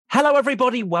Hello,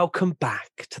 everybody. Welcome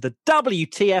back to the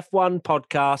WTF1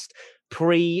 Podcast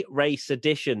pre-race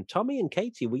edition. Tommy and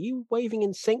Katie, were you waving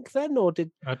in sync then, or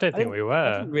did I don't think we were.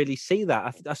 I didn't really see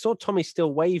that. I saw Tommy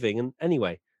still waving, and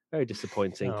anyway, very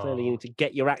disappointing. Clearly, you need to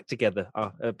get your act together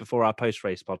before our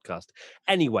post-race podcast.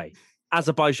 Anyway,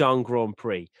 Azerbaijan Grand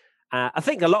Prix. I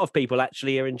think a lot of people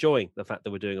actually are enjoying the fact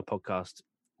that we're doing a podcast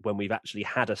when we've actually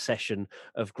had a session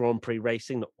of Grand Prix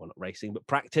racing, not racing, but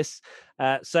practice.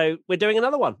 So we're doing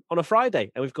another one on a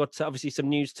Friday, and we've got obviously some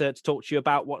news to talk to you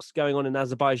about what's going on in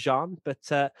Azerbaijan.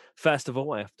 But first of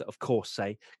all, I have to, of course,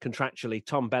 say contractually,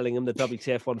 Tom Bellingham, the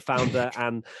WTF1 founder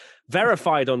and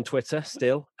verified on Twitter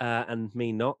still, and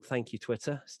me not. Thank you,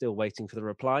 Twitter. Still waiting for the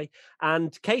reply.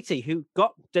 And Katie, who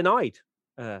got denied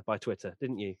by Twitter,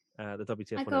 didn't you? The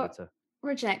WTF1 editor.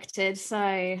 Rejected, so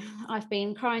I've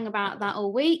been crying about that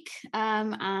all week,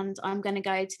 and I'm going to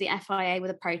go to the FIA with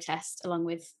a protest along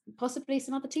with possibly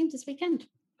some other teams this weekend.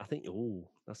 I think,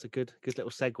 that's a good little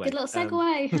segue. Good little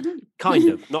segue. Kind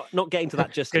of, not getting to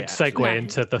that just good yet. Good segue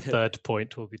into the third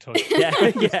point we'll be talking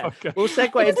about. Yeah. We'll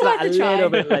segue into that a little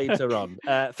bit later on.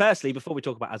 Firstly, before we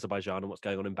talk about Azerbaijan and what's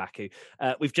going on in Baku,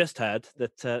 we've just heard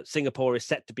that Singapore is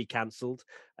set to be cancelled,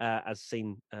 as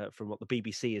seen from what the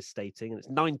BBC is stating, and it's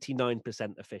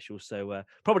 99% official. So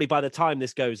probably by the time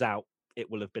this goes out, it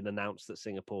will have been announced that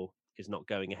Singapore is not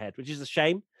going ahead, which is a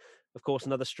shame. Of course,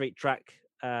 another street track.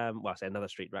 I say another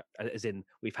street track, as in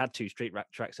we've had two street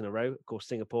tracks in a row. Of course,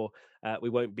 Singapore, we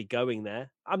won't be going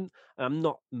there. I'm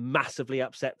not massively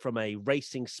upset from a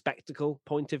racing spectacle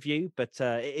point of view, but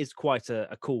it is quite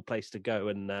a cool place to go,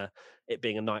 and it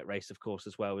being a night race, of course,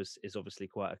 as well is obviously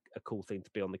quite a cool thing to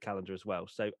be on the calendar as well.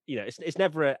 So it's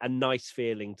never a nice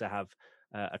feeling to have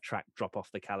a track drop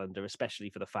off the calendar, especially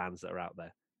for the fans that are out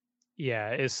there. Yeah,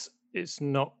 it's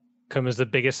not come as the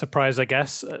biggest surprise, I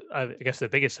guess. I guess the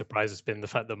biggest surprise has been the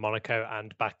fact that Monaco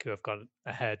and Baku have gone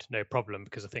ahead, no problem,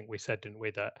 because I think we said, didn't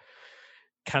we, that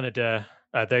Canada,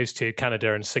 those two,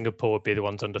 Canada and Singapore, would be the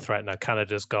ones under threat. Now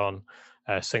Canada's gone,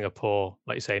 Singapore,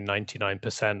 like you say,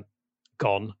 99%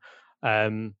 gone,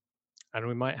 and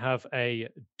we might have a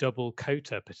double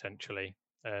quota potentially,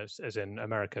 as in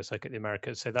America, so the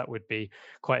Americas. So that would be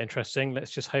quite interesting.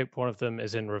 Let's just hope one of them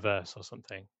is in reverse or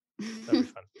something. That'd be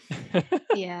fun.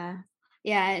 yeah,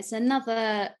 it's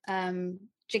another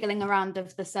jiggling around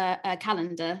of the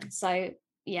calendar. So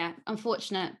yeah,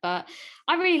 unfortunate, but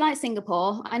I really like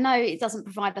Singapore. I know it doesn't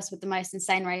provide us with the most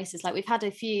insane races. Like, we've had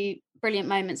a few brilliant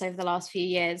moments over the last few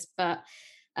years, but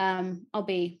I'll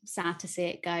be sad to see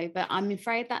it go. But I'm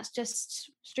afraid that's just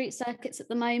street circuits at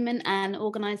the moment, and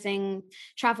organising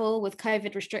travel with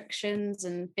COVID restrictions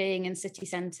and being in city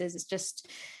centres,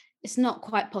 it's not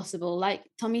quite possible. Like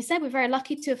Tommy said, we're very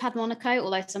lucky to have had Monaco,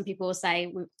 although some people will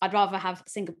say I'd rather have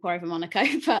Singapore over Monaco.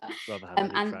 But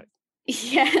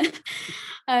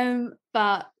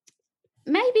but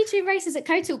maybe two races at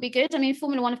COTA will be good. I mean,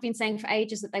 Formula One have been saying for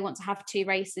ages that they want to have two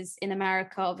races in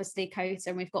America, obviously COTA,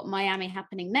 and we've got Miami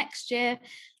happening next year.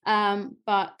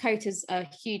 But COTA's a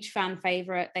huge fan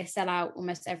favourite. They sell out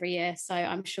almost every year. So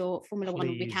I'm sure Formula One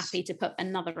will be happy to put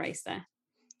another race there.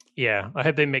 Yeah, I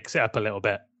hope they mix it up a little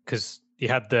bit, because you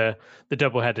had the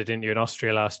double header, didn't you, in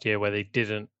Austria last year, where they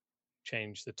didn't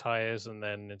change the tyres, and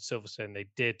then in Silverstone they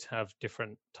did have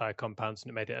different tyre compounds, and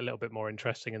it made it a little bit more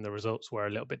interesting, and the results were a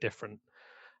little bit different.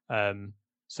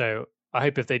 So I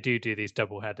hope if they do these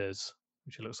double headers,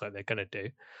 which it looks like they're going to do,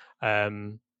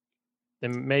 then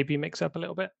maybe mix up a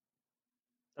little bit.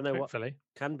 I know what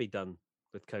can be done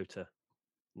with COTA,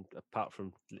 apart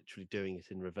from literally doing it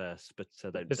in reverse, but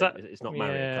it's not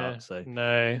Mario Kart, so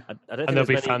no. I don't think and there'll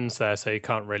be fans there, so you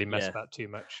can't really mess that too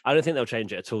much. I don't think they'll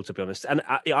change it at all, to be honest. And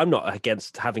I'm not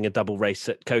against having a double race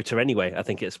at COTA anyway. I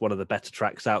think it's one of the better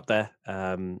tracks out there.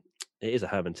 It is a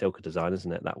Herman Tilke design,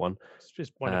 isn't it? That one. It's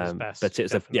just one of his best. But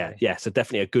it's so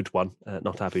definitely a good one.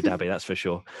 Not Abu Dhabi, that's for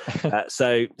sure.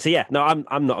 So yeah, no,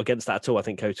 I'm not against that at all. I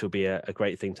think COTA will be a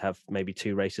great thing to have maybe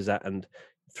two races at, and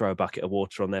throw a bucket of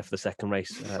water on there for the second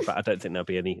race, but I don't think there'll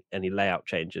be any layout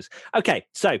changes. Okay,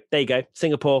 so there you go.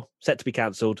 Singapore set to be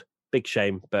cancelled. Big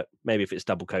shame, but maybe if it's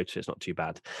double COTA, it's not too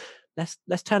bad.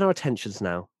 Let's turn our attentions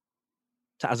now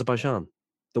to Azerbaijan,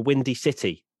 the Windy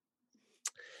City.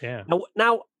 Yeah.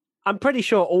 Now I'm pretty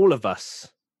sure all of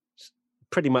us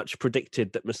pretty much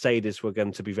predicted that Mercedes were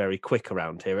going to be very quick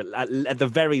around here. At the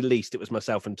very least, it was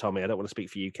myself and Tommy. I don't want to speak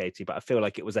for you, Katie, but I feel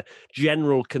like it was a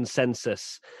general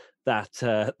consensus that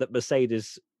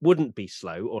Mercedes wouldn't be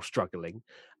slow or struggling.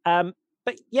 But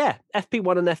yeah,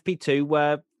 FP1 and FP2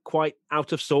 were quite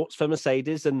out of sorts for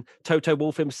Mercedes, and Toto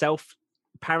Wolff himself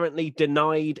apparently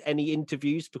denied any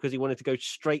interviews because he wanted to go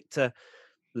straight to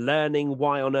learning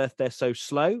why on earth they're so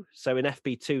slow. So in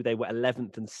FP2, they were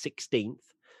 11th and 16th.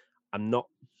 I'm not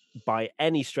by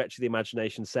any stretch of the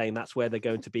imagination saying that's where they're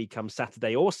going to be come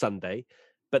Saturday or Sunday.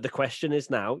 But the question is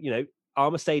now, are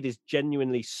Mercedes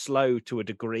genuinely slow to a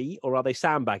degree, or are they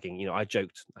sandbagging? I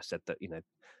joked, I said that,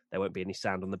 there won't be any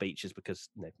sand on the beaches because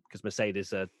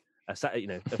Mercedes have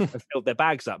filled their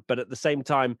bags up. But at the same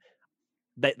time,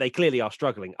 they clearly are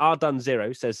struggling.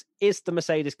 R-Dun0 says, is the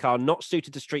Mercedes car not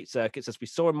suited to street circuits as we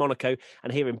saw in Monaco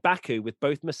and here in Baku with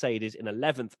both Mercedes in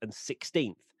 11th and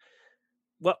 16th?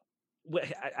 Well,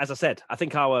 as I said, I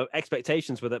think our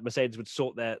expectations were that Mercedes would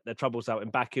sort their troubles out in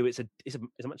Baku. It's a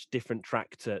much different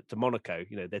track to Monaco.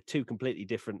 They're two completely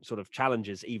different sort of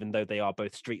challenges, even though they are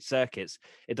both street circuits.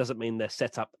 It doesn't mean they're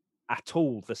set up at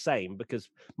all the same, because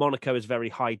Monaco is very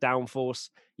high downforce.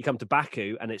 You come to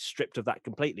Baku and it's stripped of that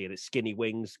completely, and it's skinny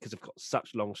wings because they've got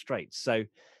such long straights. So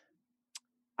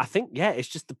I think, it's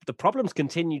just the problems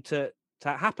continue to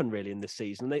happen really in this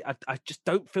season. I just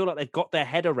don't feel like they've got their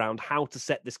head around how to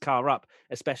set this car up,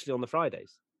 especially on the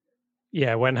Fridays.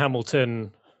 Yeah, when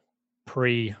Hamilton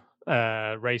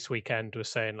race weekend was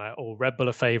saying like, oh, Red Bull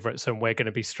are favourites and we're going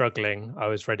to be struggling, I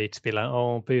was ready to be like,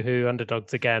 oh, boo-hoo,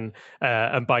 underdogs again.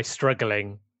 And by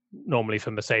struggling, normally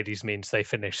for Mercedes means they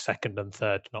finish second and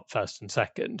third, not first and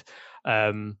second.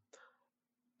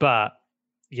 But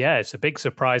yeah, it's a big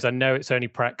surprise. I know it's only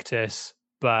practice,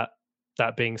 but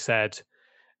that being said,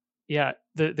 yeah,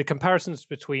 the comparisons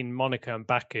between Monaco and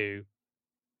Baku,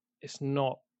 it's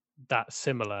not that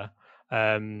similar.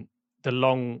 The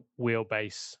long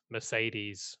wheelbase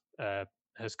Mercedes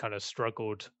has kind of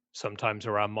struggled sometimes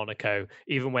around Monaco,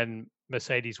 even when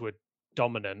Mercedes were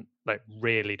dominant, like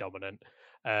really dominant,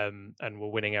 and were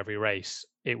winning every race.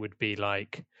 It would be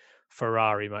like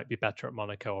Ferrari might be better at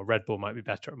Monaco or Red Bull might be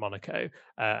better at Monaco.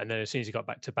 And then as soon as you got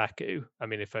back to Baku, I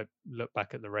mean, if I look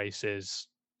back at the races,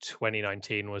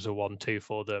 2019 was a 1-2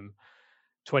 for them.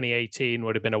 2018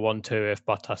 would have been a 1-2 if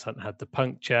Bottas hadn't had the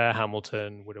puncture.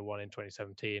 Hamilton would have won in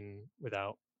 2017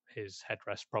 without his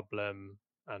headrest problem,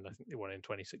 and I think they won in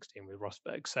 2016 with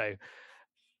Rosberg. So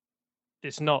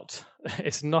it's not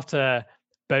a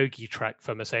bogey track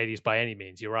for Mercedes by any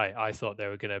means. You're right. I thought they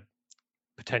were going to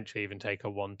potentially even take a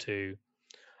 1-2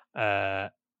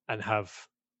 and have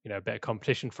a bit of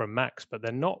competition from Max, but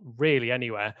they're not really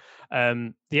anywhere.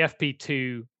 The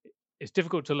FP2, it's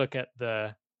difficult to look at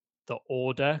the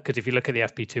order, because if you look at the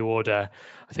FP2 order,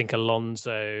 I think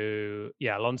Alonso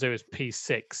is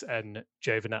P6 and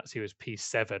Giovinazzi was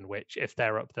P7, which if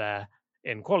they're up there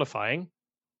in qualifying,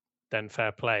 then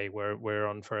fair play. We're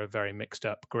on for a very mixed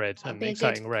up grid and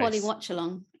exciting race. Quali watch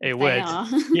along. It would.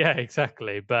 Yeah,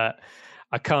 exactly. But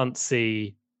I can't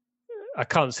see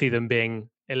them being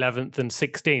 11th and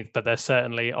 16th, but they're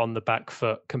certainly on the back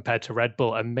foot compared to Red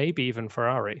Bull and maybe even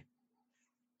Ferrari.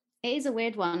 It is a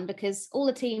weird one because all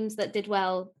the teams that did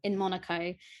well in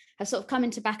Monaco have sort of come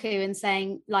into Baku and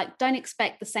saying, like, don't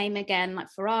expect the same again,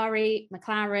 like Ferrari,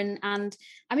 McLaren. And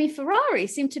I mean, Ferrari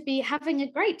seem to be having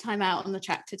a great time out on the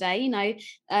track today.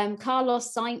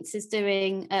 Carlos Sainz is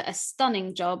doing a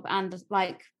stunning job. And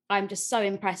like, I'm just so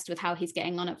impressed with how he's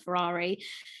getting on at Ferrari.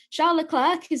 Charles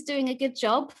Leclerc is doing a good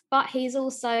job, but he's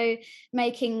also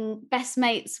making best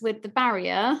mates with the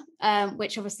barrier,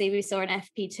 which obviously we saw in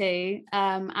FP2.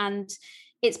 And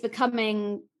it's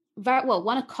becoming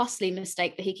a costly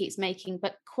mistake that he keeps making,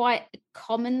 but quite a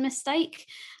common mistake,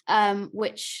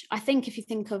 which I think if you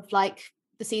think of like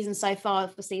the season so far,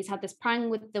 obviously he's had this prang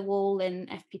with the wall in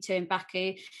FP2 in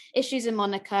Baku, issues in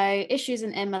Monaco, issues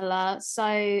in Imola.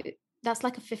 So that's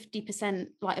like a 50%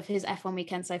 like of his F1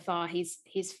 weekend so far. He's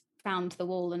found the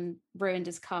wall and ruined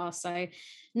his car. So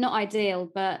not ideal,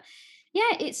 but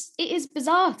yeah, it is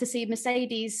bizarre to see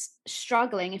Mercedes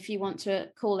struggling, if you want to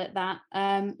call it that.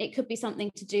 It could be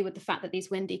something to do with the fact that these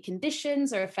windy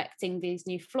conditions are affecting these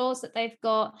new floors that they've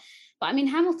got. But I mean,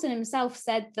 Hamilton himself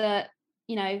said that,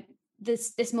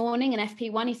 this morning in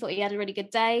FP1, he thought he had a really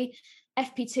good day.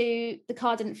 FP2, the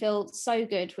car didn't feel so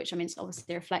good, which I mean, it's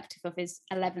obviously reflective of his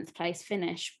 11th place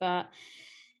finish. But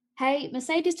hey,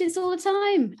 Mercedes do this all the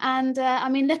time. And I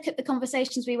mean, look at the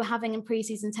conversations we were having in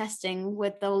preseason testing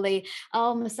with all the,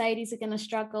 Mercedes are going to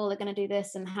struggle, they're going to do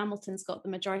this. And Hamilton's got the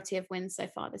majority of wins so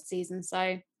far this season.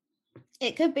 So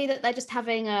it could be that they're just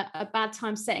having a bad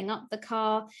time setting up the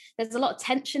car. There's a lot of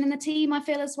tension in the team, I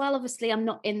feel, as well. Obviously, I'm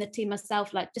not in the team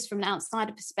myself, like just from an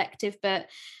outsider perspective, but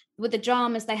with the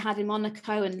dramas they had in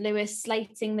Monaco and Lewis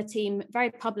slating the team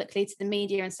very publicly to the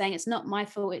media and saying it's not my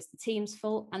fault, it's the team's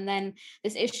fault. And then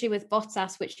this issue with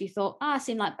Bottas, which you thought,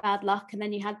 seemed like bad luck. And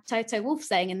then you had Toto Wolff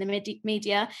saying in the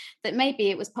media that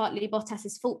maybe it was partly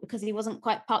Bottas's fault because he wasn't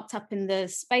quite parked up in the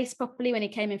space properly when he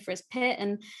came in for his pit.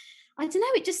 And I don't know,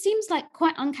 it just seems like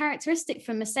quite uncharacteristic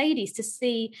for Mercedes to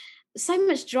see so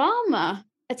much drama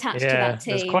attached to that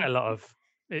team. There's quite a lot of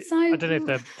I don't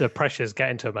know if the pressure's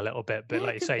getting to him a little bit, but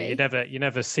like you say, you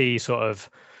never see sort of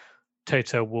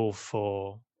Toto Wolff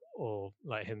or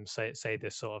like him say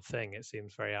this sort of thing. It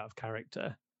seems very out of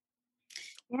character.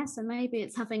 Yeah, so maybe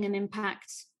it's having an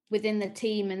impact within the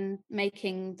team and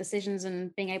making decisions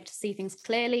and being able to see things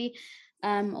clearly.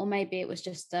 Or maybe it was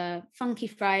just a funky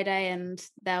Friday and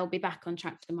they'll be back on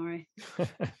track tomorrow.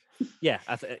 Yeah,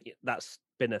 that's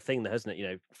been a thing, hasn't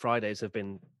it? Fridays have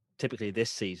been typically this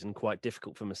season quite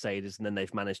difficult for Mercedes, and then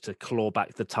they've managed to claw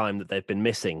back the time that they've been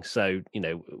missing. So,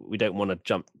 we don't want to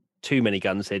jump too many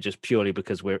guns here just purely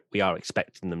because we are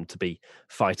expecting them to be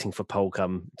fighting for pole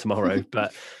come tomorrow.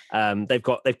 But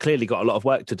they've clearly got a lot of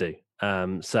work to do.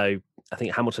 So I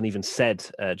think Hamilton even said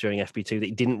during FP2 that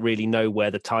he didn't really know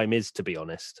where the time is, to be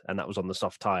honest, and that was on the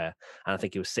soft tyre. And I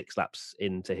think he was 6 laps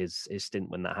into his stint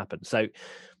when that happened. So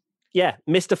yeah,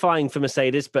 mystifying for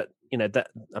Mercedes, but that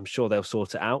I'm sure they'll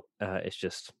sort it out.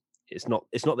 It's not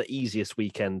the easiest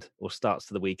weekend or starts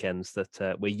to the weekends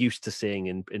that we're used to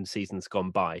seeing in seasons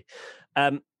gone by.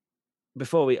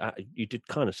 Before you did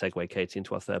kind of segue, Katie,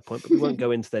 into our third point, but we won't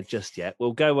go into there just yet.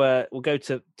 We'll go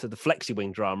to the flexi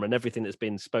wing drama and everything that's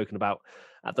been spoken about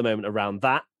at the moment around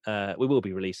that. We will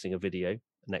be releasing a video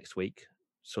next week,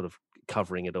 sort of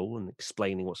covering it all and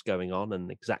explaining what's going on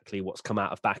and exactly what's come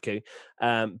out of Baku.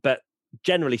 But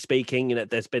generally speaking,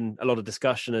 there's been a lot of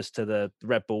discussion as to the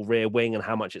Red Bull rear wing and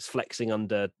how much it's flexing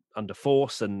under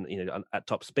force and at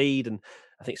top speed. And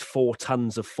I think it's 4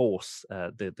 tons of force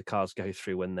the cars go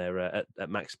through when they're at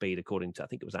max speed, according to, I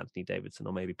think it was Anthony Davidson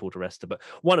or maybe Paul di Resta, but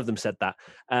one of them said that.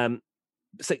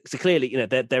 So clearly,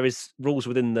 there is rules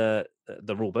within the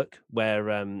rule book where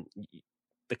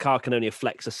the car can only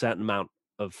flex a certain amount,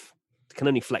 and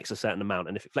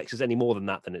if it flexes any more than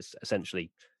that, then it's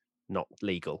essentially not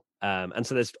legal. And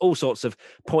so there's all sorts of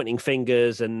pointing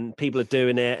fingers and people are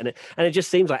doing it, and it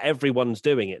just seems like everyone's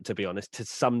doing it, to be honest, to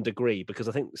some degree, because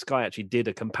I think Sky actually did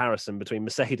a comparison between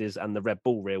Mercedes and the Red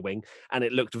Bull rear wing, and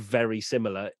it looked very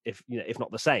similar, if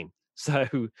not the same. So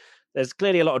there's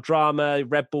clearly a lot of drama.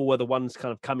 Red Bull were the ones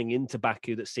kind of coming into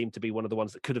Baku that seemed to be one of the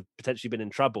ones that could have potentially been in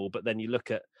trouble, but then you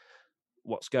look at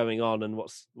what's going on and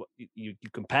what you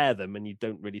compare them and you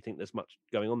don't really think there's much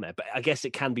going on there. But I guess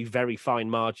it can be very fine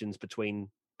margins between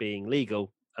being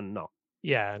legal and not.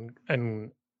 Yeah,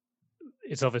 and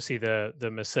it's obviously the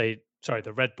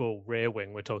Red Bull rear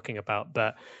wing we're talking about,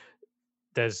 but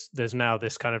there's now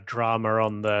this kind of drama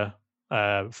on the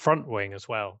front wing as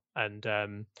well, and I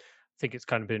think it's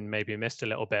kind of been maybe missed a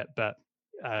little bit, but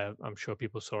I'm sure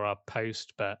people saw our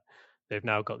post, but they've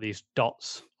now got these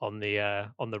dots on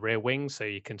the rear wing, so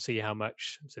you can see how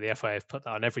much. So the FIA have put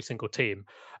that on every single team,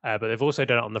 but they've also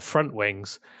done it on the front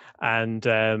wings.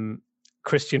 And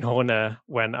Christian Horner,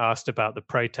 when asked about the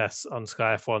protests on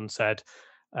Sky F1, said,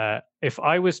 "If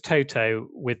I was Toto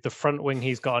with the front wing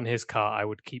he's got on his car, I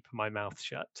would keep my mouth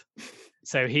shut."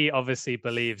 So he obviously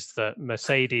believes that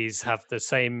Mercedes have the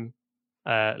same,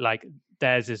 like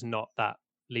theirs is not that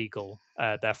legal.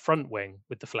 Their front wing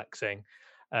with the flexing.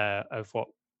 Of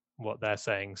what they're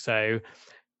saying. So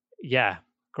yeah,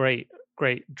 great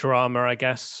drama, I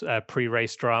guess,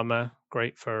 pre-race drama.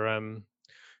 Great for I'm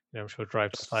sure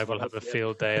Drive to Survive will have a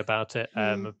field day about it.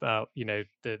 About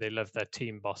they love their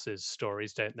team bosses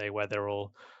stories, don't they, where they're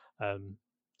all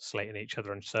slating each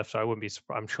other and stuff. So I wouldn't be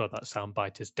surprised. I'm sure that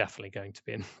soundbite is definitely going to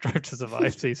be in Drive to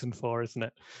Survive season 4, isn't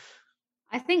it?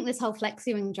 I think this whole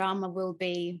flexi-wing drama will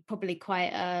be probably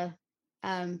quite a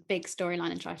big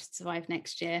storyline in Drive to Survive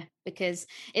next year, because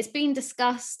it's been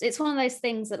discussed. It's one of those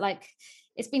things that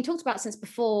it's been talked about since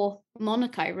before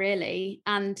Monaco, really,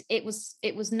 and it was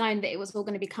known that it was all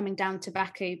going to be coming down to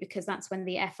Baku, because that's when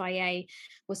the FIA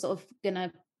was sort of going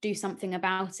to do something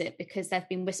about it, because there have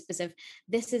been whispers of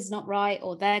this is not right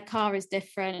or their car is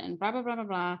different and blah blah blah blah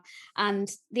blah.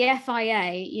 And the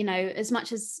FIA, as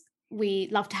much as we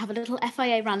love to have a little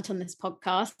FIA rant on this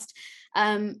podcast,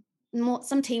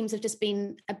 some teams have just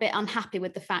been a bit unhappy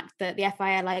with the fact that the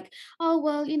FIA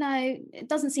it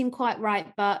doesn't seem quite right,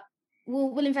 but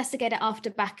we'll investigate it after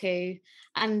Baku.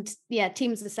 And yeah,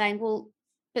 teams are saying, well,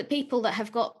 but people that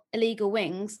have got illegal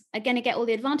wings are going to get all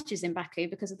the advantages in Baku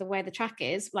because of the way the track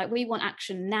is. Like, we want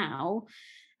action now.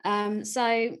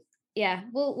 So yeah,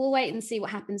 we'll wait and see what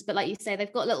happens. But like you say,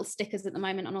 they've got little stickers at the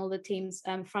moment on all the teams'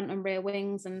 front and rear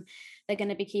wings, and they're going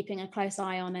to be keeping a close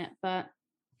eye on it. But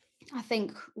I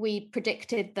think we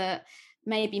predicted that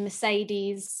maybe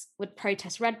Mercedes would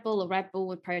protest Red Bull, or Red Bull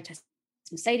would protest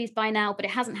Mercedes by now, but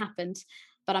it hasn't happened.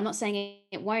 But I'm not saying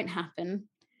it won't happen.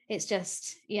 It's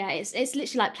just, yeah, it's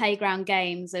literally like playground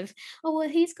games of, oh, well,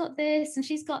 he's got this and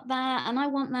she's got that and I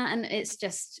want that, and it's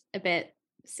just a bit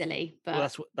silly. But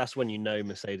well, that's when you know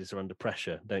Mercedes are under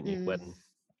pressure, don't you?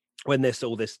 When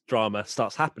all this drama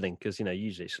starts happening, because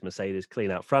usually it's Mercedes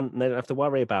clean out front and they don't have to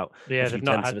worry about a few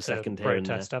tenths of a second here and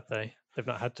there. Have they? They've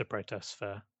not had to protest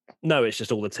for. No, it's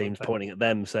just all the teams pointing at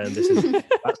them saying this is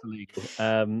that's illegal.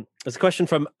 There's a question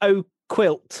from O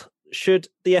Quilt. Should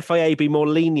the FIA be more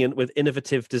lenient with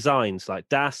innovative designs like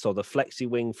DAS or the Flexi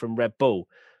Wing from Red Bull?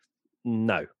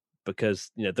 No, because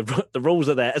the rules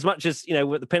are there. As much as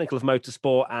we're at the pinnacle of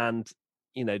motorsport, and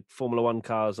Formula One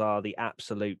cars are the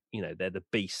absolute, they're the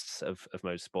beasts of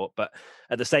motorsport. But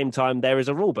at the same time, there is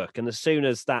a rule book, and as soon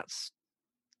as that's,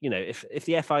 if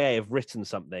the FIA have written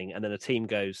something and then a team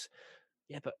goes,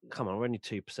 yeah, but come on, we're only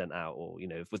 2% out, or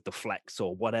with the flex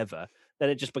or whatever, then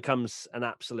it just becomes an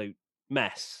absolute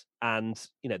mess. And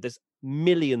there's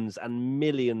millions and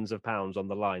millions of pounds on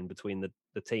the line between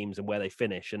the teams and where they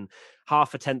finish, and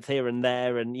half a tenth here and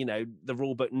there, and the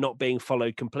rule book not being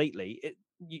followed completely.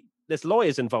 There's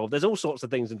lawyers involved, there's all sorts of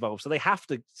things involved, so they have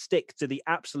to stick to the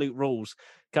absolute rules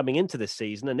coming into this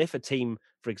season. And if a team,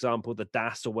 for example the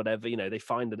DAS or whatever, they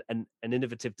find an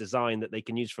innovative design that they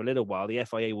can use for a little while, the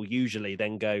FIA will usually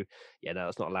then go, yeah, no,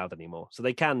 that's not allowed anymore. So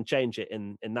they can change it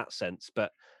in that sense,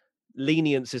 but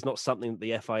lenience is not something that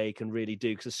the FIA can really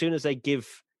do, because as soon as they give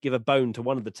a bone to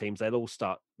one of the teams, they'll all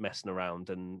start messing around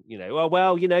and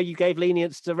you gave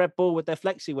lenience to Red Bull with their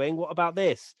Flexi Wing, what about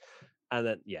this? And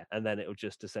then it'll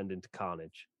just descend into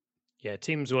carnage. Yeah,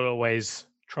 teams will always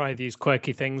try these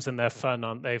quirky things, and they're fun,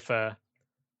 aren't they? They're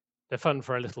fun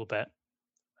for a little bit,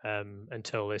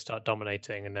 until they start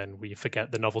dominating, and then we forget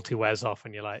the novelty wears off,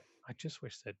 and you're like, I just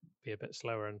wish they'd be a bit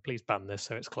slower, and please ban this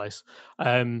so it's close.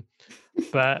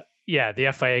 But yeah,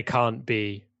 the FIA can't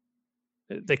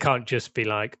just be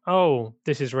like, oh,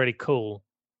 this is really cool.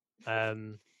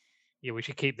 Yeah, we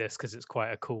should keep this because it's quite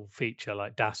a cool feature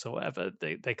like DAS or whatever.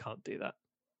 They can't do that.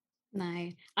 No,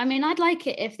 I mean, I'd like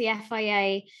it if the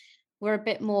FIA were a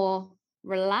bit more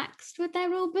relaxed with their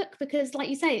rule book, because like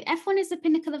you say, F1 is the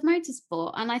pinnacle of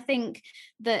motorsport, and I think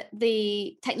that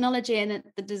the technology and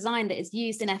the design that is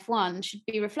used in F1 should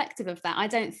be reflective of that. I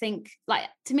don't think, like,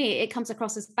 to me it comes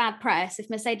across as bad press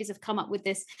if Mercedes have come up with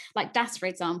this, like DAS for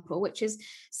example, which is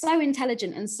so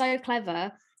intelligent and so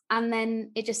clever, and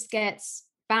then it just gets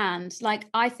banned. Like,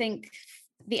 I think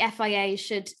the FIA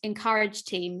should encourage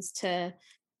teams to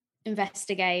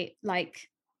investigate like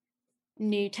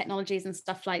new technologies and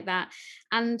stuff like that,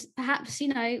 and perhaps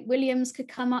Williams could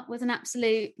come up with an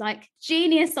absolute like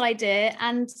genius idea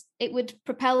and it would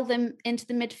propel them into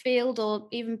the midfield or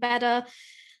even better.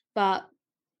 But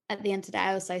at the end of the day,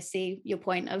 I also see your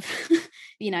point of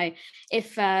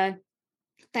if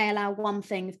they allow one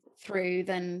thing through,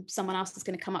 then someone else is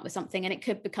going to come up with something, and it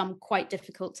could become quite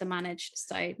difficult to manage.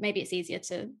 So maybe it's easier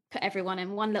to put everyone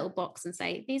in one little box and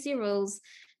say, these are your rules,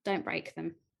 don't break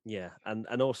them. Yeah,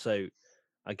 and also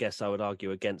I guess I would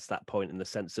argue against that point in the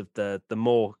sense of the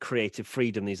more creative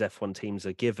freedom these F1 teams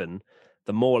are given,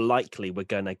 the more likely we're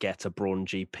going to get a Brawn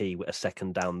GP with a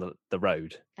second down the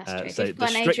road. That's true. So the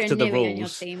stricter the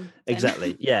rules, team,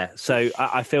 exactly. Yeah. So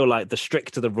I feel like the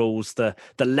stricter the rules, the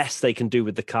less they can do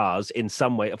with the cars in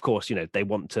some way. Of course, they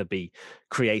want to be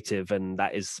creative, and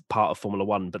that is part of Formula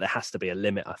One, but there has to be a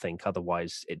limit, I think.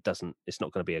 Otherwise, it's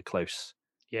not going to be a close.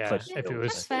 Yeah. Close if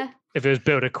it was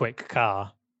build a quick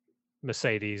car,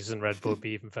 Mercedes and Red Bull would be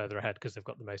even further ahead because they've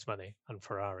got the most money, and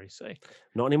Ferrari. So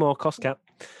not anymore, cost cap.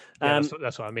 Yeah,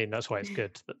 that's what I mean. That's why it's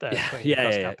good that they're putting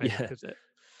cost cap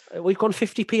in. We've gone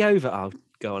 50p over. I'll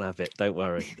go and have it. Don't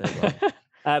worry.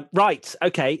 Right.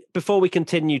 Okay. Before we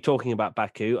continue talking about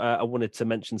Baku, I wanted to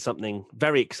mention something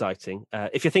very exciting.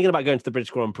 If you're thinking about going to the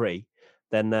British Grand Prix,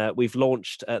 then we've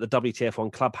launched the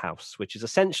WTF1 Clubhouse, which is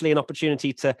essentially an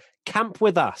opportunity to camp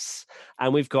with us.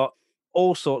 And we've got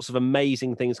all sorts of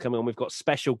amazing things coming on. We've got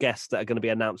special guests that are going to be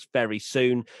announced very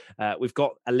soon. We've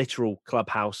got a literal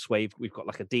clubhouse where we've got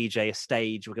like a DJ, a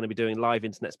stage. We're going to be doing live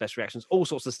internet special reactions, all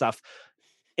sorts of stuff.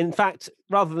 In fact,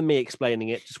 rather than me explaining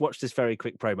it, just watch this very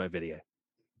quick promo video.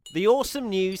 The awesome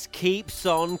news keeps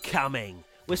on coming.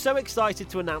 We're so excited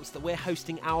to announce that we're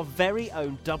hosting our very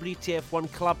own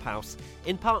WTF1 Clubhouse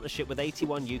in partnership with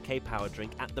 81 UK Power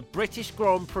Drink at the British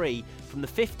Grand Prix from the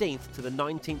 15th to the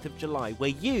 19th of July, where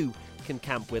you can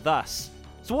camp with us.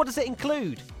 So what does it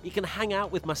include? You can hang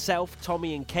out with myself,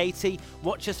 Tommy and Katie,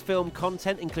 watch us film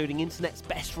content including internet's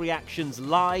best reactions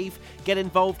live, get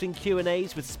involved in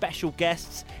Q&As with special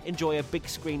guests, enjoy a big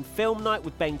screen film night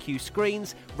with BenQ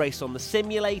Screens, race on the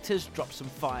simulators, drop some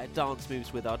fire dance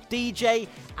moves with our DJ,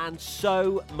 and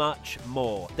so much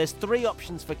more. There's 3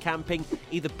 options for camping: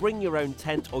 either bring your own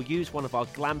tent or use one of our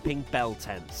glamping bell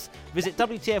tents. Visit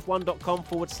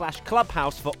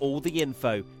WTF1.com/clubhouse for all the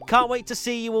info. Can't wait to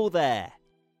see you all there.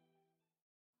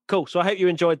 Cool. So I hope you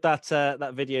enjoyed that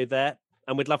video there,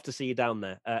 and we'd love to see you down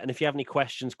there. And if you have any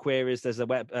questions, queries, there's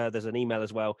an email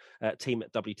as well,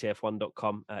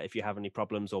 team@WTF1.com. If you have any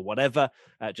problems or whatever,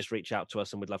 just reach out to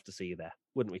us, and we'd love to see you there,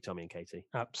 wouldn't we, Tommy and Katie?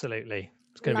 Absolutely.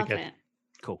 It's going to be good. It.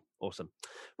 Cool. Awesome.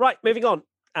 Right, moving on.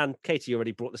 And Katie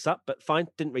already brought this up, but fine,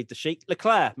 didn't read the sheet.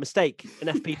 Leclerc, mistake in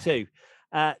FP2.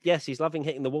 Yes, he's loving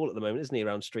hitting the wall at the moment, isn't he,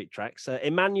 around street tracks?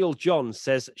 Emmanuel John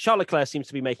says, Charles Leclerc seems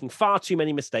to be making far too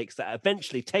many mistakes that are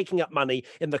eventually taking up money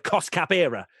in the cost cap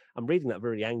era. I'm reading that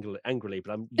very angrily,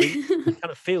 but it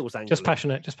kind of feels angry. Just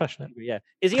passionate. Yeah.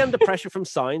 Is he under pressure from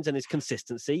Sainz and his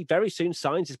consistency? Very soon,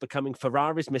 Sainz is becoming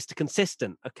Ferrari's Mr.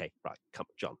 Consistent. Okay, right. Come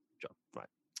on, John, right.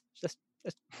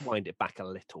 Let's wind it back a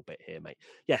little bit here, mate.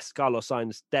 Yes, Carlos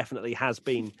Sainz definitely has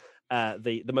been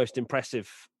the most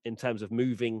impressive in terms of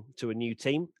moving to a new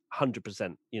team.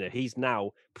 100%. He's now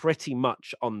pretty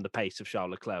much on the pace of Charles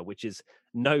Leclerc, which is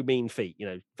no mean feat.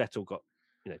 Vettel got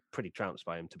pretty trounced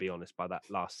by him, to be honest, by that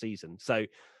last season. So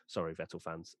sorry, Vettel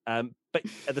fans. But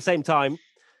at the same time,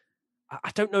 I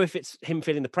don't know if it's him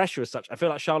feeling the pressure as such. I feel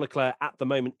like Charles Leclerc at the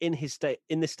moment in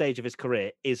this stage of his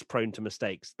career is prone to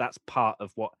mistakes. That's part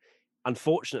of what,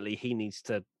 unfortunately, he needs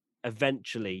to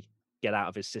eventually get out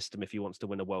of his system if he wants to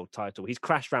win a world title. He's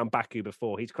crashed around Baku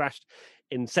before. He's crashed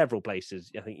in several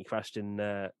places. I think he crashed in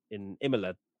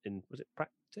Imola. Was it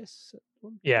practice?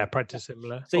 Yeah, practice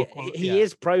Imola. So he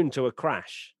is prone to a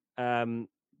crash. So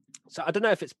I don't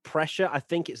know if it's pressure. I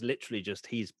think it's literally just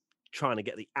he's trying to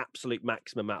get the absolute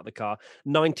maximum out of the car.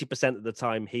 90% of the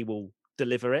time he will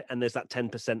deliver it, and there's that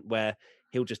 10% where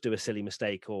he'll just do a silly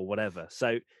mistake or whatever.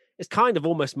 So it's kind of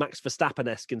almost Max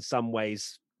Verstappen-esque in some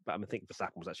ways, but I think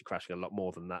Verstappen was actually crashing a lot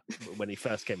more than that when he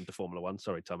first came into Formula One.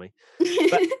 Sorry, Tommy.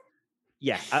 But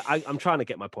yeah, I'm trying to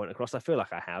get my point across. I feel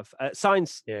like I have.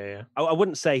 Sainz, I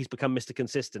wouldn't say he's become Mr.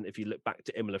 Consistent if you look back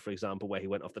to Imola, for example, where he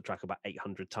went off the track about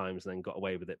 800 times and then got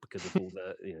away with it because of all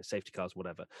the safety cars,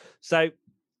 whatever. So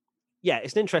yeah,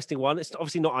 it's an interesting one. It's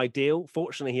obviously not ideal.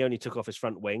 Fortunately, he only took off his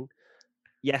front wing.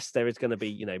 Yes, there is going to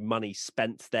be, money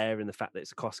spent there in the fact that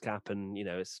it's a cost cap and,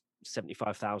 it's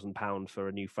 £75,000 for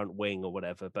a new front wing or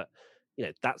whatever. But,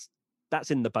 that's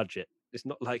in the budget. It's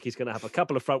not like he's going to have a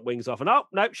couple of front wings off and, oh,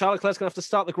 no, Charles Leclerc's going to have to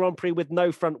start the Grand Prix with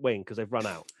no front wing because they've run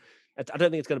out. I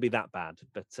don't think it's going to be that bad.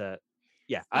 But,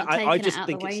 I just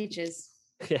think it's wages.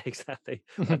 Yeah, exactly.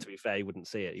 Well, to be fair, he wouldn't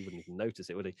see it. He wouldn't even notice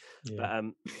it, would he? Yeah.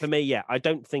 But for me, I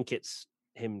don't think it's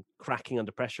him cracking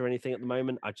under pressure or anything at the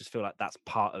moment. I just feel like that's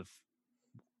part of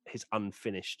his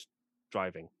unfinished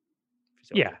driving.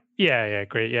 Yeah,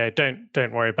 agree. Yeah,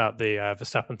 don't worry about the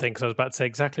Verstappen thing, because I was about to say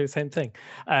exactly the same thing.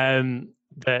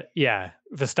 But yeah,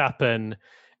 Verstappen,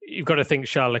 you've got to think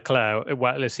Charles Leclerc,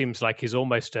 well, it seems like he's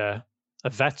almost a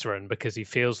veteran, because he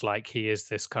feels like he is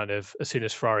this kind of, as soon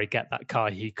as Ferrari get that car,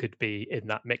 he could be in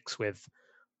that mix with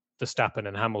Verstappen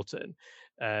and Hamilton.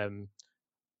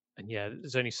 And yeah,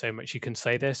 there's only so much you can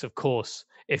say this. Of course,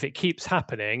 if it keeps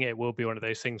happening, it will be one of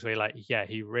those things where you're like, yeah,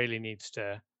 he really needs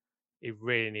to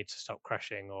stop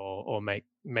crashing or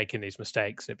making these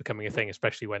mistakes and it becoming a thing,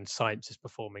 especially when Sainz is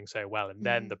performing so well, and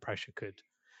then the pressure could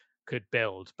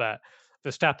build. But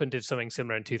Verstappen did something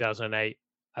similar in 2008,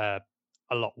 a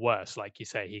lot worse. Like you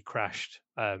say, he crashed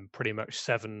pretty much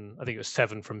 7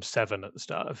 from 7 at the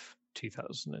start of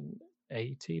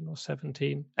 2018 or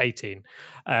 18.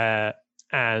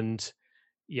 And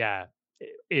yeah,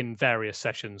 in various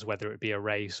sessions, whether it be a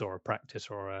race or a practice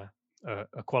or a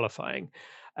qualifying.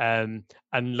 And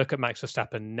look at Max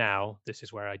Verstappen now. This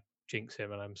is where I jinx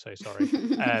him, and I'm so sorry.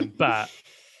 But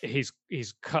he's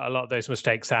cut a lot of those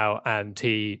mistakes out, and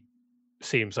he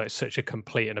seems like such a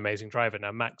complete and amazing driver.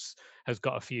 Now, Max has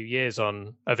got a few years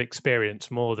of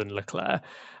experience more than Leclerc.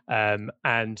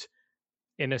 And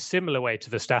in a similar way to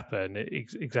Verstappen,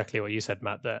 exactly what you said,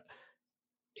 Matt, that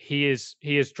he is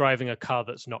driving a car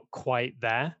that's not quite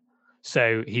there.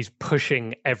 So he's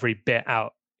pushing every bit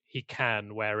out he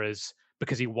can, whereas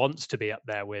because he wants to be up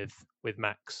there with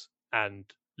Max and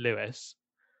Lewis,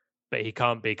 but he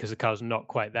can't be because the car's not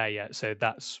quite there yet. So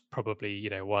that's probably,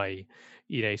 why,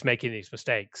 he's making these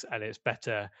mistakes, and it's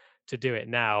better to do it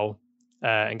now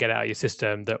and get it out of your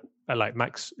system, that like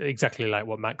Max, exactly like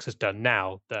what Max has done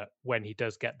now, that when he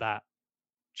does get that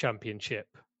championship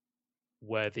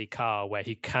worthy car where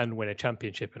he can win a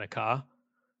championship in a car,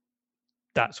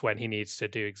 that's when he needs to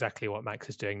do exactly what Max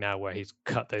is doing now, where he's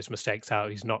cut those mistakes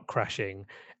out. He's not crashing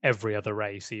every other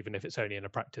race, even if it's only in a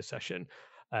practice session.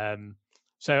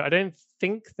 So I don't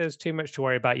think there's too much to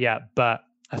worry about yet, but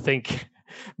I think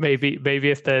maybe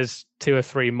if there's 2 or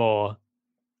 3 more,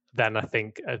 then I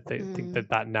think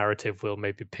that narrative will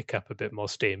maybe pick up a bit more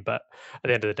steam. But at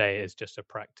the end of the day, it's just a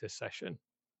practice session.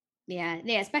 Yeah,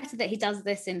 it's better that he does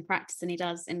this in practice than he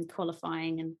does in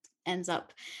qualifying and ends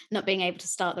up not being able to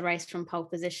start the race from pole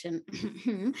position.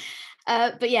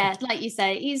 But yeah, like you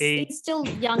say, he's still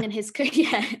young in his career.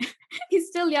 Yeah, he's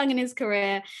still young in his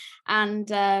career.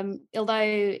 And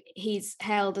although he's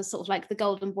hailed as sort of like the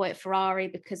golden boy at Ferrari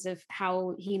because of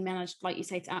how he managed, like you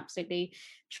say, to absolutely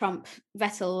trump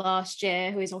Vettel last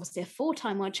year, who is obviously a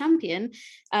 4-time world champion,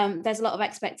 there's a lot of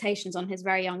expectations on his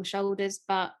very young shoulders,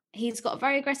 but he's got a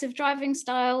very aggressive driving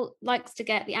style, likes to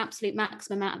get the absolute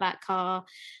maximum out of that car.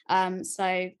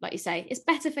 So like you say, it's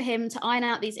better for him to iron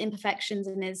out these imperfections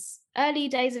in his early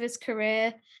days of his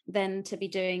career than to be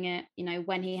doing it,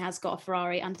 when he has got a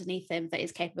Ferrari underneath him that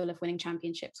is capable of winning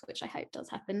championships, which I hope does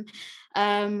happen.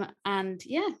 And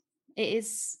yeah, it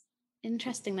is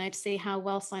interesting though to see how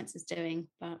well Sainz is doing,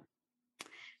 but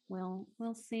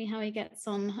we'll see how he gets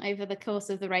on over the course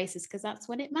of the races, because that's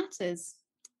when it matters.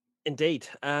 Indeed.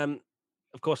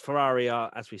 Of course, Ferrari are,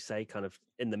 as we say, kind of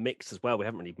in the mix as well. We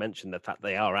haven't really mentioned the fact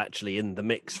they are actually in the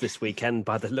mix this weekend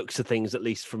by the looks of things, at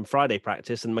least from Friday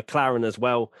practice. And McLaren as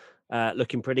well,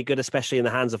 looking pretty good, especially in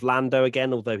the hands of Lando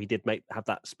again, although he did have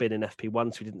that spin in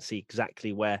FP1, so we didn't see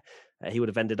exactly where he would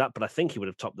have ended up. But I think he would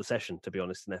have topped the session, to be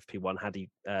honest, in FP1 had he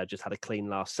just had a clean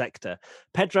last sector.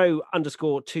 Pedro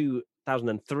 _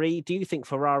 2003. Do you think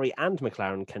Ferrari and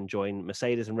McLaren can join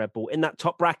Mercedes and Red Bull in that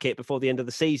top bracket before the end of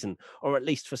the season, or at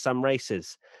least for some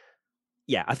races?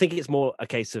 Yeah, I think it's more a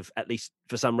case of at least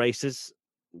for some races.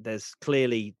 There's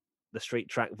clearly the street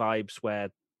track vibes where,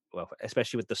 well,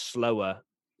 especially with the slower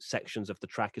sections of the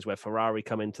track is where Ferrari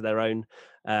come into their own.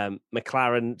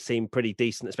 McLaren seem pretty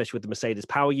decent, especially with the Mercedes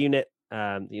power unit.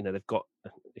 They've got a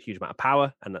huge amount of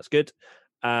power, and that's good.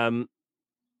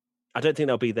 I don't think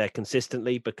they'll be there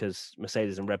consistently because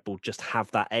Mercedes and Red Bull just have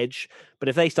that edge. But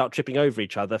if they start tripping over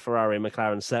each other, Ferrari and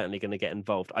McLaren are certainly going to get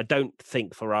involved. I don't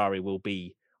think Ferrari will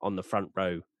be on the front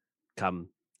row come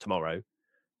tomorrow,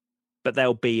 but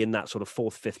they'll be in that sort of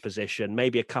 4th, 5th position,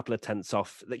 maybe a couple of tenths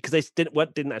off, because they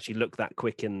didn't actually look that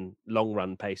quick in long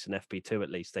run pace in FP2.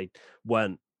 At least they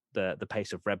weren't the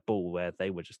pace of Red Bull, where they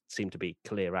were just seemed to be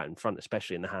clear out in front,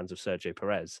 especially in the hands of Sergio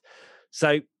Perez.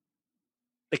 So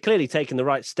they're clearly taking the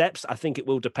right steps. I think it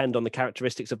will depend on the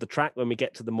characteristics of the track. When we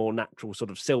get to the more natural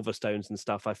sort of Silverstones and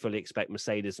stuff, I fully expect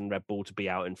Mercedes and Red Bull to be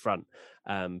out in front.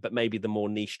 But maybe the more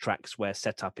niche tracks where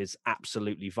setup is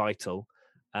absolutely vital,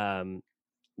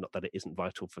 not that it isn't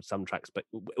vital for some tracks, but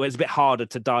where it's a bit harder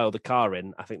to dial the car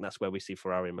in, I think that's where we see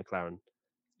Ferrari and McLaren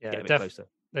get a bit closer.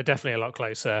 They're definitely a lot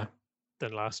closer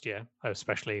than last year,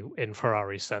 especially in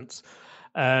Ferrari's sense.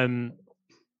 And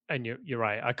you're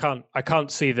right. I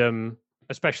can't see them,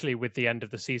 especially with the end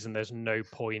of the season. There's no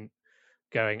point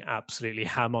going absolutely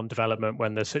ham on development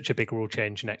when there's such a big rule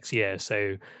change next year.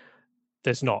 So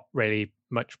there's not really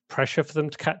much pressure for them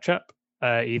to catch up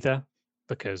either,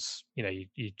 because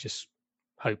you just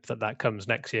hope that comes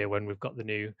next year when we've got the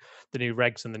new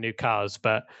regs and the new cars.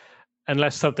 But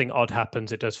unless something odd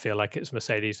happens, it does feel like it's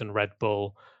Mercedes and Red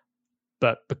Bull.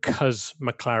 But because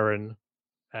McLaren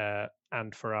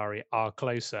and Ferrari are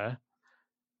closer,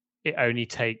 it only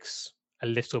takes a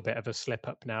little bit of a slip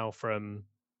up now from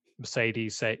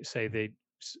Mercedes.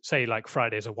 Say like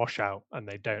Friday's a washout and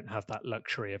they don't have that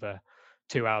luxury of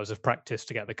 2 hours of practice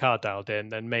to get the car dialed in,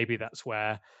 then maybe that's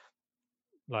where,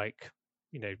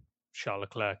 Charles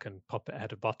Leclerc can pop it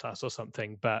ahead of Bottas or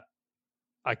something. But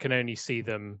I can only see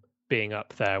them being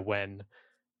up there when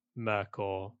Merc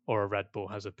or a Red Bull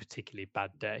has a particularly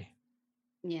bad day.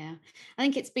 Yeah, I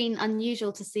think it's been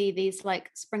unusual to see these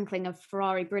sprinkling of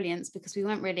Ferrari brilliance, because we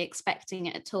weren't really expecting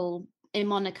it at all in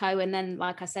Monaco. And then,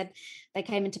 like I said, they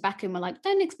came into Baku and were like,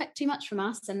 don't expect too much from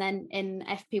us. And then in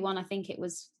FP1, I think it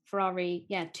was Ferrari,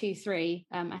 2-3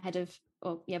 ahead of,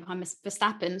 behind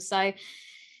Verstappen. So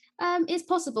it's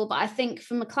possible, but I think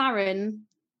for McLaren,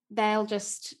 they'll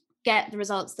just get the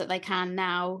results that they can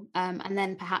now. And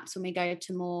then perhaps when we go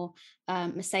to more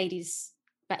Mercedes,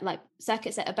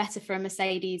 circuits that are better for a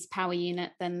Mercedes power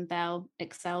unit, then they'll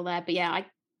excel there. But I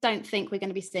don't think we're going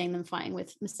to be seeing them fighting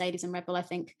with Mercedes and Red Bull. I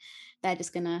think they're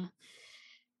just going to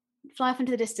fly off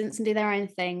into the distance and do their own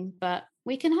thing, but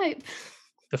we can hope.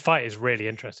 The fight is really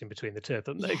interesting between the two of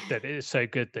them. That it is so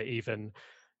good that even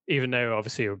though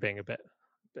obviously we're being a bit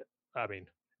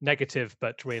negative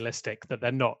but realistic, that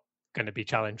they're not going to be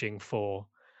challenging for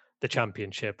the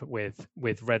championship with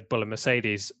Red Bull and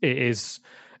Mercedes.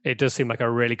 It does seem like a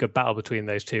really good battle between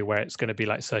those two, where it's going to be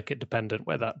like circuit dependent,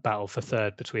 where that battle for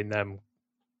third between them,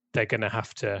 they're going to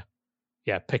have to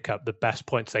pick up the best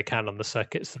points they can on the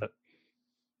circuits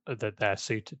that they're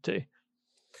suited to.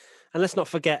 And let's not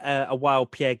forget a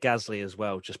wild Pierre Gasly as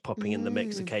well, just popping in the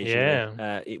mix occasionally.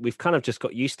 Yeah. We've kind of just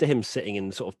got used to him sitting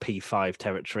in sort of P5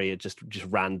 territory, just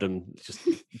random.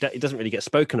 It doesn't really get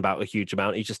spoken about a huge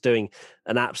amount. He's just doing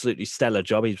an absolutely stellar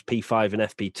job. He's P5 and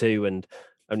FP2 and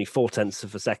only 0.4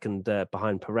 of a second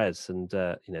behind Perez. And,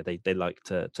 they like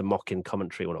to mock in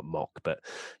commentary, well, not mock, but,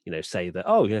 say that,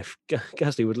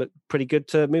 Gasly would look pretty good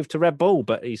to move to Red Bull,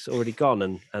 but he's already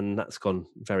gone and that's gone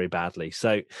very badly.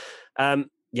 So,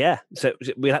 so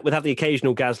we'll have the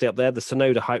occasional Gasly up there. The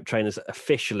Sonoda hype train has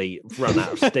officially run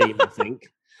out of steam, I think.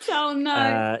 Oh,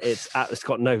 no. It's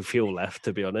got no fuel left,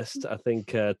 to be honest. I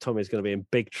think Tommy's going to be in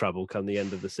big trouble come the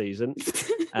end of the season.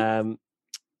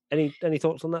 Any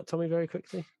thoughts on that, Tommy, very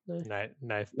quickly? No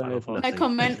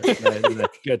comment. No,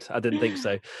 good. I didn't think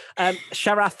so.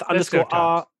 Sharath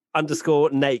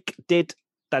 _R_ Nake. Did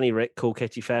Danny Rick call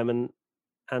Katie Fairman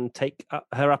and take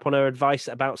her up on her advice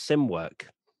about sim work?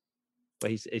 Where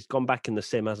he's gone back in the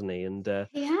sim, hasn't he? And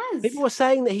he has. People were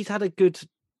saying that he's had a good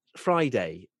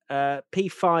Friday.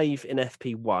 P5 in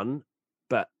FP1,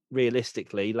 but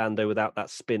realistically, Lando without that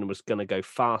spin was going to go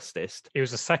fastest. It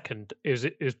was a second. It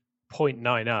was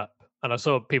 0.9 up, and I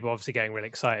saw people obviously getting really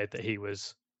excited that he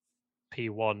was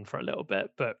P1 for a little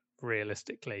bit. But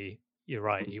realistically, you're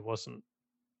right, he wasn't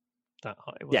that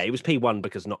high. He was P1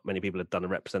 because not many people had done a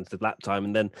representative lap time,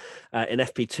 and then in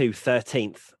FP2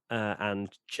 13th and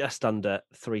just under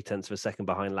 0.3 of a second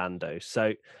behind Lando.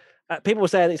 So people were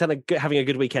saying he's having a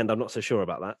good weekend. I'm not so sure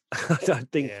about that. I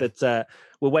think that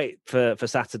we'll wait for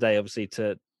Saturday, obviously,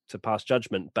 to pass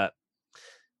judgment. But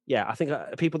I think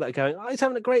people that are going, he's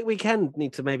having a great weekend,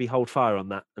 need to maybe hold fire on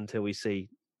that until we see.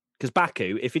 Because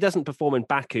Baku, if he doesn't perform in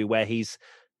Baku, where he's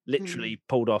literally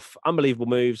pulled off unbelievable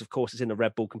moves. Of course, it's in a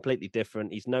Red Bull, completely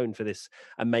different. He's known for this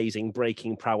amazing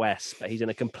braking prowess, but he's in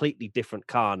a completely different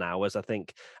car now, as I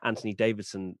think Anthony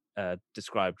Davidson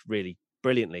described really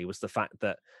brilliantly, was the fact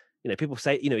that, people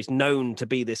say, he's known to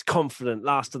be this confident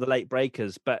last of the late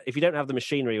breakers, but if you don't have the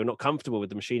machinery or not comfortable with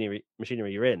the machinery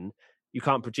you're in, you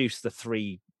can't produce the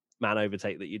 3-man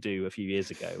overtake that you do a few years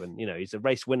ago. And, he's a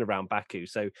race winner around Baku.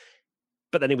 So,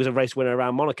 but then he was a race winner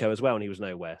around Monaco as well, and he was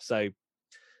nowhere. So,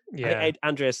 I think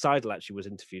Andreas Seidel actually was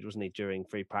interviewed, wasn't he, during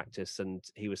free practice, and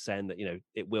he was saying that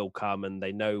it will come and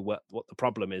they know what the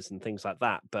problem is and things like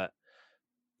that, but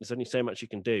there's only so much you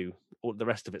can do. All the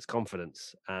rest of it's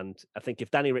confidence, and I think if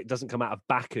Danny Rick doesn't come out of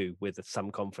Baku with some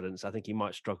confidence, I think he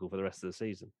might struggle for the rest of the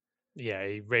season. Yeah,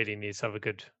 he really needs to have a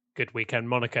good weekend.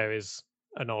 Monaco is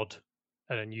an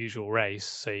unusual race,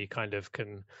 so you kind of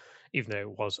can, even though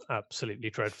it was absolutely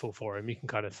dreadful for him, you can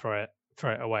kind of throw it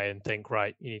away and think,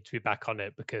 right, you need to be back on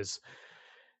it, because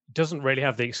it doesn't really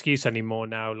have the excuse anymore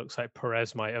now. It looks like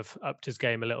Perez might have upped his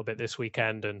game a little bit this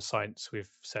weekend, and Sainz, we've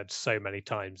said so many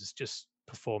times, is just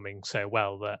performing so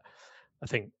well that I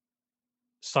think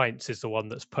Sainz is the one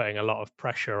that's putting a lot of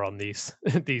pressure on these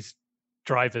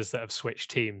drivers that have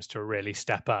switched teams to really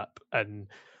step up and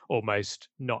almost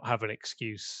not have an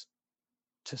excuse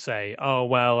to say, oh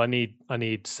well, I need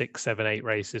 6, 7, 8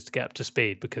 races to get up to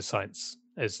speed, because Sainz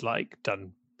is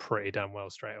done pretty damn well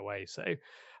straight away. So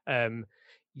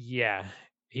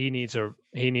he needs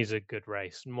a good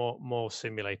race. More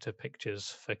simulator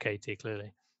pictures for Katie,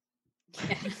 clearly.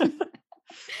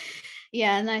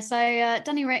 So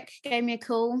Danny Rick gave me a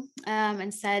call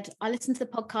and said, I listen to the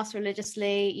podcast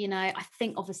religiously, I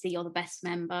think obviously you're the best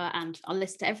member and I'll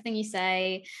listen to everything you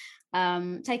say,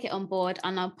 take it on board,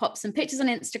 and I'll pop some pictures on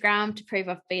Instagram to prove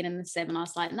I've been in the sim. And I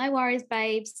was like, no worries,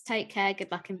 babes, take care, good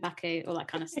luck in Baku, all that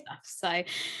kind of stuff. So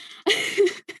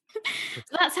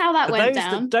that's how that went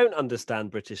down. Those that don't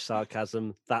understand British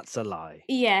sarcasm, that's a lie.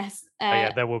 Yes.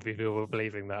 There will be people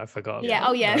believing that. I forgot. Yeah.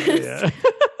 Oh yeah.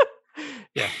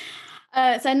 Yeah.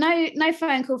 So no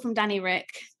phone call from Danny Rick,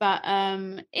 but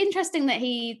interesting that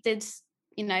he did,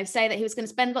 say that he was going to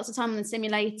spend lots of time on the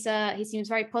simulator. He seems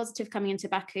very positive coming into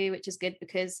Baku, which is good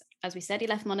because, as we said, he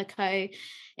left Monaco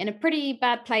in a pretty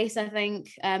bad place, I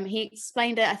think. He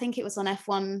explained it, I think it was on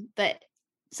F1, that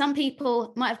some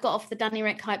people might have got off the Danny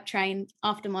Rick hype train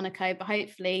after Monaco, but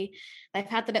hopefully they've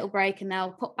had the little break and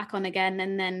they'll pop back on again,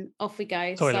 and then off we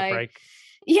go. Toilet break.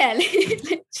 Yeah,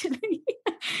 literally.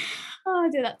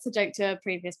 Oh, that's a joke to a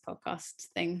previous podcast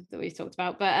thing that we've talked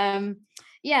about. But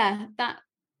that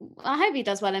I hope he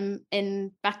does well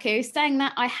in Baku. Saying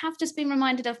that, I have just been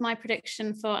reminded of my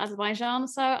prediction for Azerbaijan,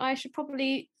 so I should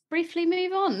probably briefly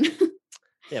move on.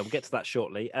 Yeah, we'll get to that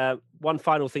shortly. One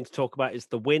final thing to talk about is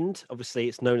the wind. Obviously,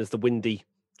 it's known as the Windy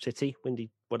City,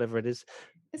 windy, whatever it is.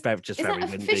 Is very that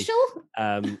windy. official?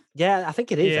 Yeah, I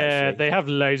think it is. Yeah, actually. they have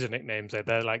loads of nicknames.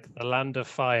 They're like the Land of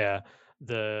Fire,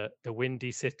 the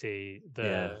Windy City,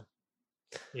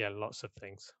 lots of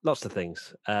things. Lots of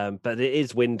things. But it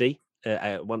is windy.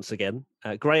 Once again,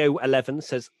 Grayo11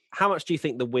 says, how much do you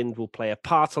think the wind will play a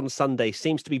part on Sunday?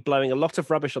 Seems to be blowing a lot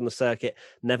of rubbish on the circuit,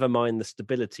 never mind the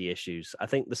stability issues. I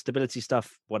think the stability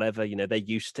stuff, whatever, they're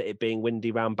used to it being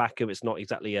windy around Baku. It's not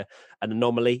exactly an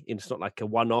anomaly. It's not like a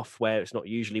one-off where it's not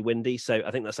usually windy. So I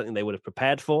think that's something they would have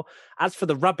prepared for. As for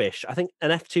the rubbish, I think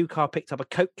an F2 car picked up a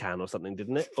Coke can or something,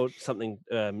 didn't it? Or something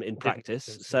in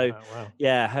practice.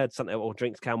 Yeah, I heard something, or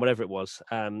drinks can, whatever it was.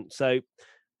 So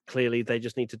clearly they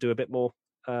just need to do a bit more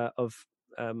of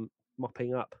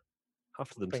mopping up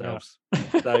after themselves.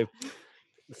 So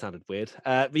it sounded weird.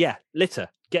 But yeah, litter,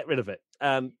 get rid of it.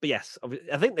 But yes,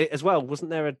 I think as well,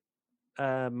 wasn't there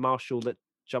a marshal that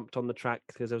jumped on the track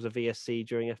because there was a VSC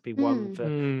during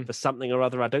FP1 for something or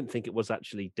other? I don't think it was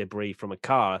actually debris from a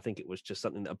car. I think it was just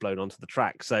something that had blown onto the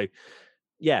track. So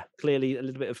yeah, clearly a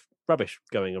little bit of rubbish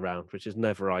going around, which is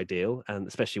never ideal. And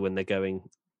especially when they're going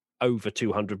over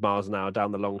 200 miles an hour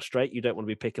down the long straight, you don't want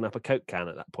to be picking up a Coke can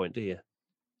at that point, do you?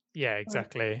 Yeah,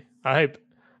 exactly. I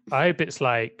hope it's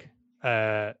like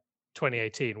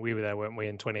 2018. We were there, weren't we,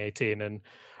 in 2018? And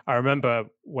I remember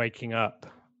waking up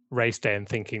race day and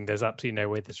thinking there's absolutely no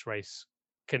way this race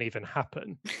can even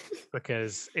happen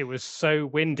because it was so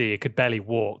windy you could barely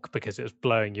walk because it was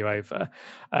blowing you over.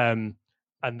 And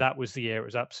that was the year it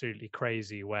was absolutely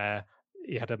crazy, where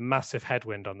you had a massive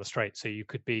headwind on the straight, so you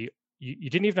could be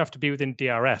you didn't even have to be within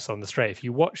DRS on the straight. If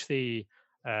you watch the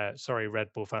sorry, Red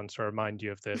Bull fans, to remind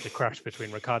you of the crash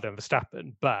between Ricciardo and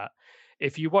Verstappen, but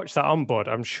if you watch that on board,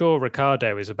 I'm sure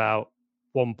Ricciardo is about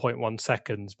 1.1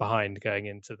 seconds behind going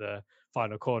into the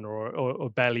final corner, or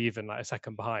barely even like a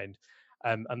second behind.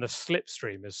 And the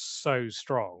slipstream is so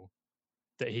strong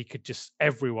that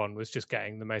everyone was just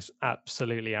getting the most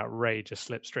absolutely outrageous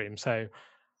slipstream. So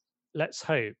let's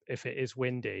hope, if it is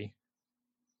windy,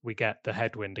 we get the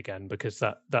headwind again, because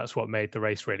that's what made the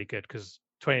race really good. Because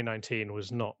 2019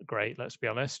 was not great, let's be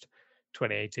honest.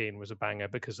 2018 was a banger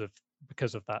because of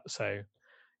that. So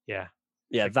yeah,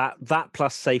 that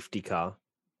plus safety car.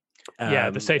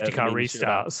 The safety car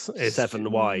restarts. It's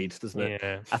 7 wide, doesn't it?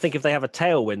 Yeah. I think if they have a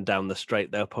tailwind down the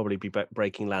straight, they'll probably be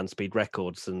breaking land speed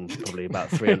records and probably about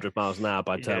 300 miles an hour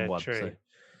by turn one. True. So.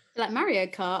 Like Mario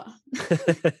Kart.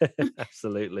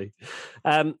 Absolutely.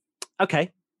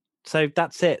 Okay, so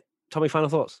that's it. Tommy, final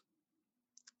thoughts?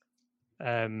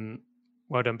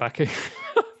 Well done, Baku.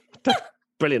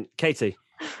 Brilliant. Katie?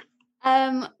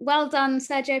 Well done,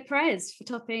 Sergio Perez, for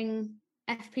topping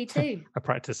FP2. A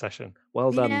practice session.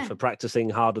 Well done for practicing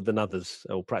harder than others,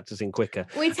 or practicing quicker.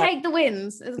 We take the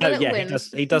wins.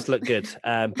 He does look good.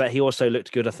 But he also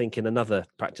looked good, I think, in another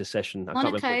practice session. I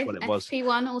Monaco, can't remember which one it was.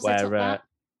 FP1 also topped that.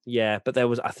 Yeah, but there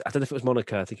was, I don't know if it was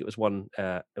Monaco. I think it was one,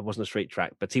 it wasn't a street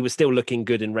track, but he was still looking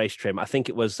good in race trim. I think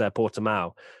it was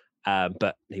Portimao,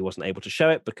 but he wasn't able to show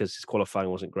it because his qualifying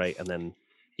wasn't great. And then,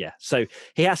 so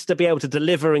he has to be able to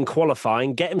deliver in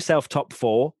qualifying, get himself top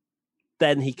 4,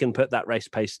 then he can put that race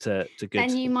pace to good.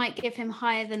 Then you might give him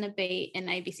higher than a B in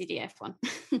ABCDF1.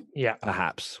 Yeah,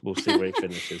 perhaps. We'll see where he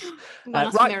finishes.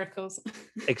 Miracles.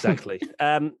 Exactly.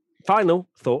 Final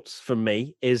thoughts from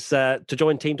me is to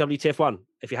join Team WTF1.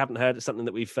 If you haven't heard, it's something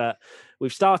that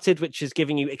we've started, which is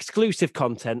giving you exclusive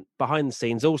content behind the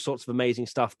scenes, all sorts of amazing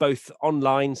stuff, both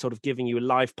online, sort of giving you a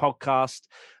live podcast,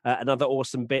 and other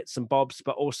awesome bits and bobs,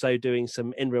 but also doing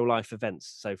some in real life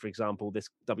events. So, for example, this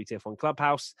WTF1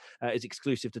 Clubhouse is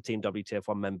exclusive to Team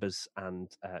WTF1 members, and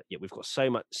we've got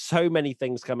so many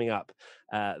things coming up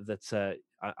that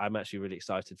I'm actually really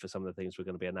excited for some of the things we're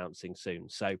going to be announcing soon.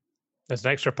 So. There's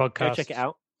an extra podcast. Go check it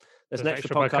out. There's an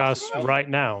extra podcast right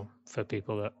now for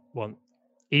people that want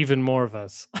even more of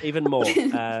us. Even more.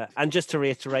 And just to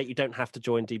reiterate, you don't have to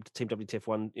join Team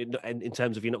WTF1 in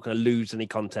terms of you're not going to lose any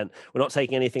content. We're not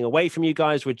taking anything away from you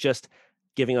guys. We're just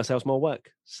giving ourselves more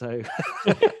work. So,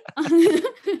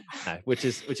 which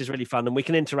is really fun, and we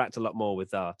can interact a lot more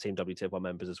with our Team WTF1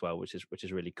 members as well, which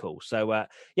is really cool. So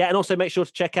and also make sure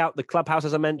to check out the Clubhouse,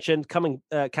 as I mentioned. Come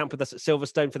and camp with us at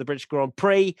Silverstone for the British Grand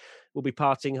Prix. We'll be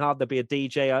partying hard. There'll be a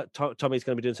DJ. Tommy's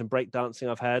going to be doing some break dancing,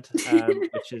 I've heard,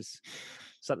 which is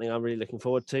something I'm really looking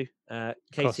forward to.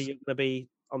 Katie, you're going to be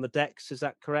on the decks, is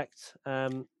that correct?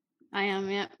 I am,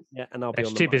 yeah. Yeah, and I'll be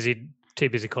on the too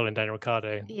busy calling Daniel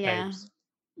Ricciardo. Yeah.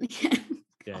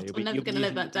 Yeah, God, I'm never going to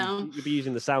live that down. You'll be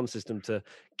using the sound system to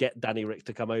get Danny Rick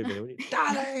to come over here.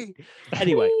 Danny!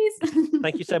 Anyway,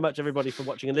 thank you so much, everybody, for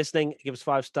watching and listening. Give us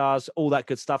 5 stars, all that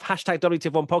good stuff. Hashtag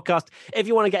WTF1 Podcast if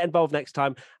you want to get involved next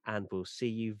time. And we'll see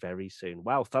you very soon.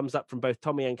 Wow, thumbs up from both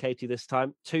Tommy and Katie this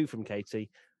time. 2 from Katie.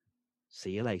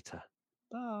 See you later.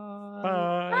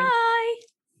 Bye. Bye.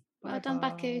 Well done,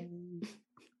 Baku.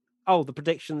 Oh, the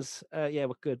predictions. Yeah,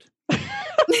 we're good.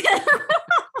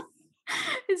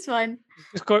 It's fine.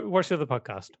 Just go watch the other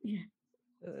podcast. Yeah.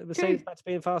 Mercedes back to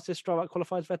being fastest. Stroll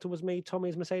qualifies. Vettel was me.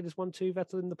 Tommy's Mercedes 1-2.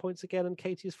 Vettel in the points again. And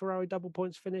Katie's Ferrari double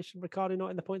points finish. And Ricciardo not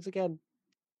in the points again.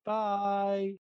 Bye.